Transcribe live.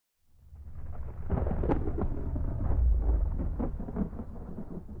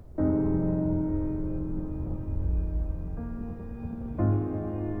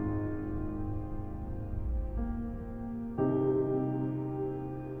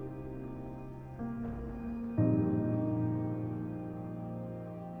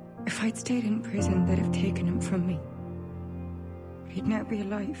If I'd stayed in prison, they'd have taken him from me. But he'd now be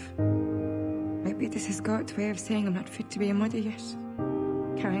alive. Maybe this is God's way of saying I'm not fit to be a mother yet.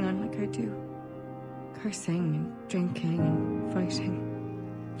 Carrying on like I do. Cursing and drinking and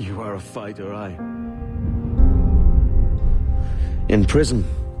fighting. You are a fighter, aye. In prison,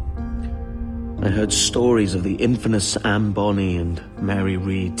 I heard stories of the infamous Anne Bonny and Mary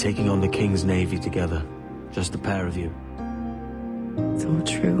Read taking on the King's Navy together. Just the pair of you. It's all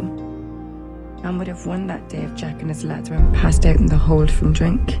true. Anne would have won that day if Jack and his lads weren't passed out in the hold from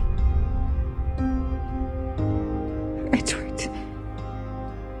drink. Edward.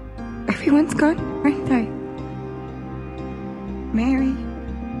 Everyone's gone, aren't they? Mary,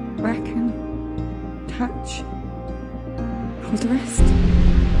 Rackham, Touch, all the rest.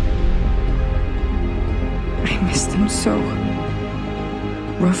 I miss them so.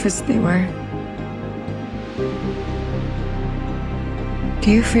 Rough as they were. Do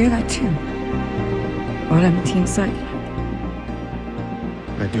you feel that too? All empty inside?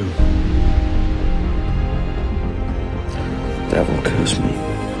 I do. Devil curse me.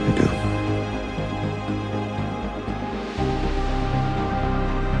 I do.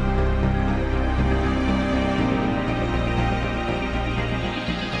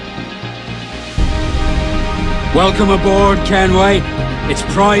 Welcome aboard, Kenway. It's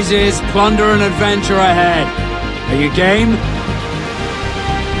prizes, plunder and adventure ahead. Are you game?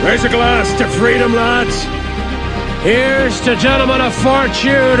 Raise a glass to freedom, lads. Here's to gentlemen of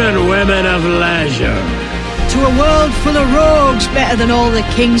fortune and women of leisure. To a world full of rogues, better than all the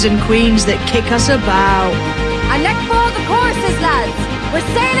kings and queens that kick us about. A neck for the courses, lads. We're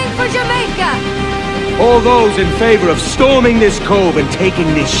sailing for Jamaica. All those in favor of storming this cove and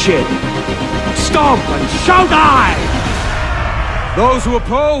taking this ship, stomp and shout aye! Those who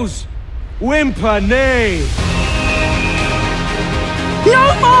oppose, whimper nay.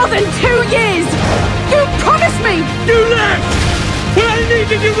 No more than 2 years! You promised me! You left when I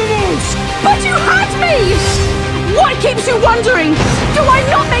needed you the most! But you had me! What keeps you wondering? Do I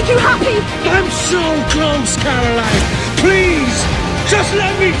not make you happy? I'm so close, Caroline! Please, just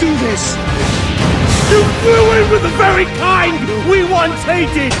let me do this! You flew in with the very kind we once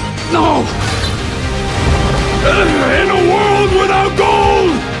hated! No! In a world without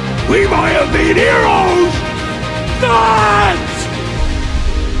gold, we might have been heroes! But...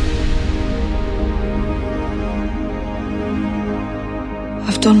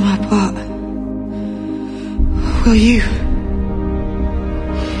 I've done my part. Will you?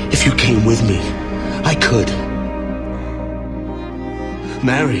 If you came with me, I could.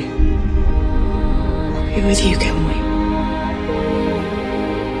 Mary. I'll be with you, Kenway.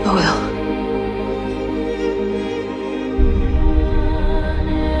 I will.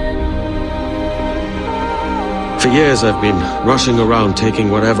 For years I've been rushing around taking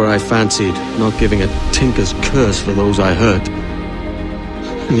whatever I fancied, not giving a tinker's curse for those I hurt.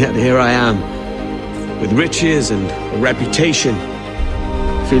 And yet here I am, with riches and a reputation,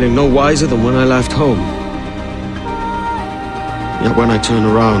 feeling no wiser than when I left home. Yet when I turn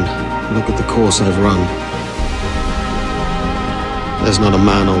around and look at the course I've run, there's not a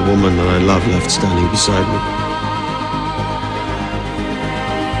man or woman that I love left standing beside me.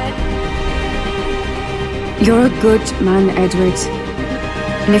 You're a good man, Edward.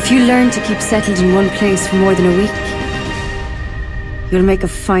 And if you learn to keep settled in one place for more than a week, you'll make a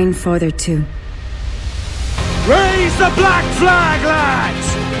fine father too. Raise the black flag,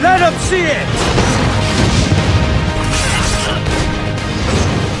 lads! Let them see it!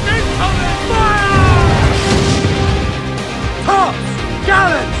 Incoming fire! Tops,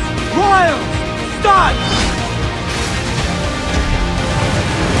 gallants, royals, studs!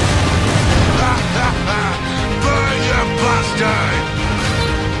 Burn, you bastard!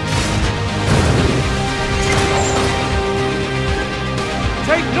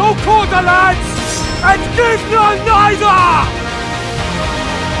 Take no quarter, lads! And give none neither!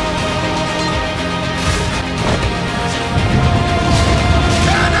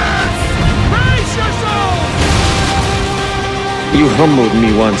 Cannons! Brace yourselves! You humbled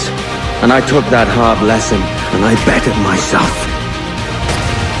me once, and I took that hard lesson, and I bettered myself.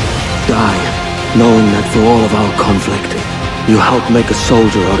 Die, knowing that for all of our conflict, you helped make a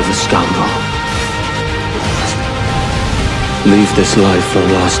soldier out of a scoundrel. Leave this life for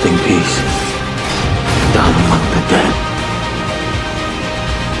lasting peace, down among the dead.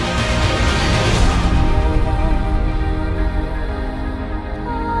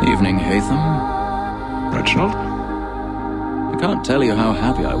 Evening, Haytham. Reginald? I can't tell you how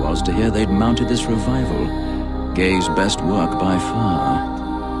happy I was to hear they'd mounted this revival. Gay's best work by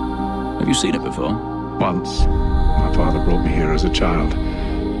far. Have you seen it before? Once. My father brought me here as a child.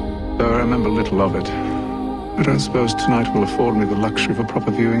 Though I remember little of it. I don't suppose tonight will afford me the luxury of a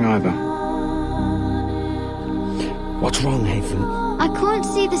proper viewing either. What's wrong, Haven? I can't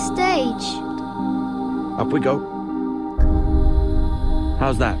see the stage. Up we go.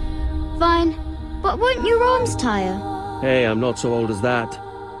 How's that? Fine. But won't your arms tire? Hey, I'm not so old as that.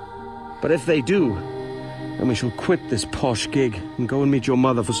 But if they do, then we shall quit this posh gig and go and meet your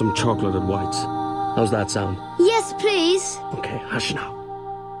mother for some chocolate at White's. How's that sound? Yes, please. Okay, hush now.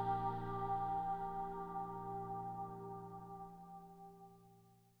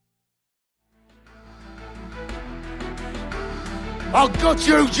 I'll gut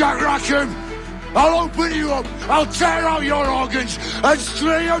you, Jack Rackham! I'll open you up, I'll tear out your organs, and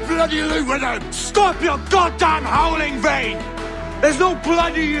string a bloody loop with them! Stop your goddamn howling, Vane! There's no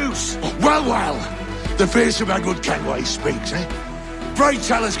bloody use! Well, well, the fearsome Edward Kenway speaks, eh? Pray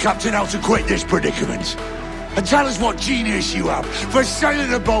tell us, Captain, how to quit this predicament. And tell us what genius you have for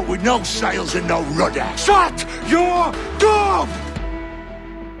sailing a boat with no sails and no rudder. Shut your gob!